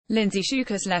Lindsay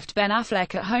Shookus left Ben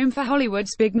Affleck at home for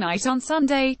Hollywood's big night on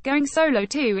Sunday, going solo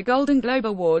to a Golden Globe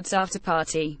Awards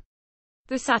after-party.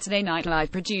 The Saturday Night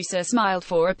Live producer smiled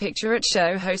for a picture at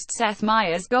show host Seth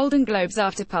Meyers' Golden Globes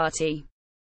after-party.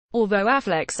 Although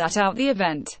Affleck sat out the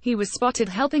event, he was spotted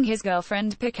helping his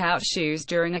girlfriend pick out shoes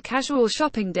during a casual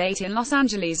shopping date in Los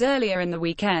Angeles earlier in the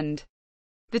weekend.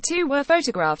 The two were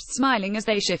photographed smiling as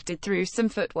they shifted through some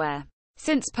footwear.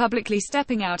 Since publicly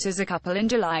stepping out as a couple in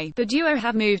July, the duo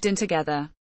have moved in together.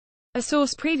 A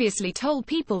source previously told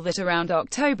People that around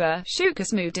October,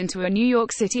 Shookus moved into a New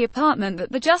York City apartment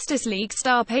that the Justice League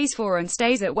star pays for and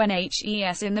stays at when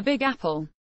HES in the Big Apple.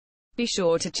 Be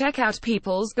sure to check out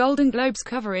People's Golden Globes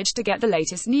coverage to get the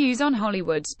latest news on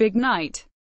Hollywood's big night.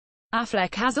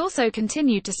 Affleck has also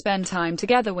continued to spend time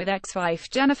together with ex-wife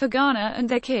Jennifer Garner and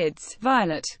their kids,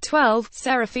 Violet, 12,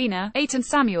 Serafina, 8 and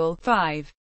Samuel,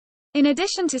 5. In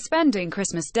addition to spending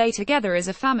Christmas Day together as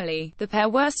a family, the pair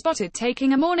were spotted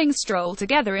taking a morning stroll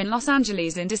together in Los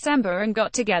Angeles in December and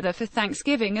got together for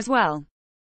Thanksgiving as well.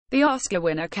 The Oscar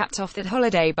winner capped off that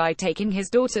holiday by taking his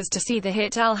daughters to see the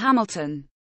hit Hamilton.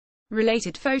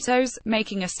 Related photos,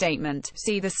 making a statement.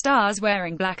 See the stars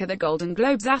wearing black at the Golden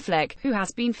Globes. Affleck, who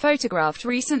has been photographed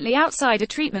recently outside a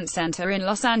treatment center in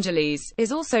Los Angeles,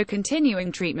 is also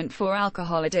continuing treatment for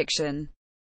alcohol addiction.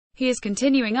 He is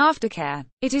continuing aftercare.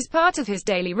 It is part of his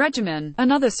daily regimen,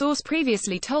 another source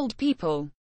previously told People.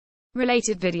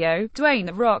 Related video, Dwayne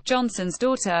 "The Rock" Johnson's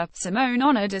daughter, Simone,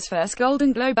 honored as first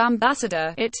Golden Globe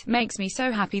ambassador. It makes me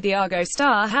so happy the Argo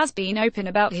star has been open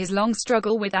about his long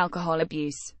struggle with alcohol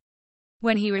abuse.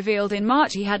 When he revealed in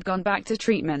March he had gone back to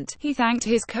treatment, he thanked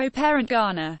his co-parent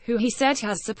Garner, who he said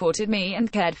has supported me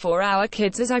and cared for our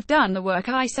kids as I've done the work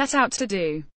I set out to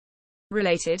do.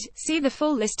 Related, see the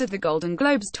full list of the Golden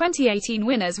Globes 2018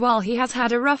 winners. While he has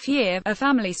had a rough year, a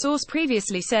family source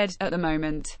previously said, at the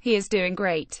moment, he is doing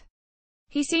great.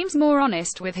 He seems more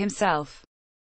honest with himself.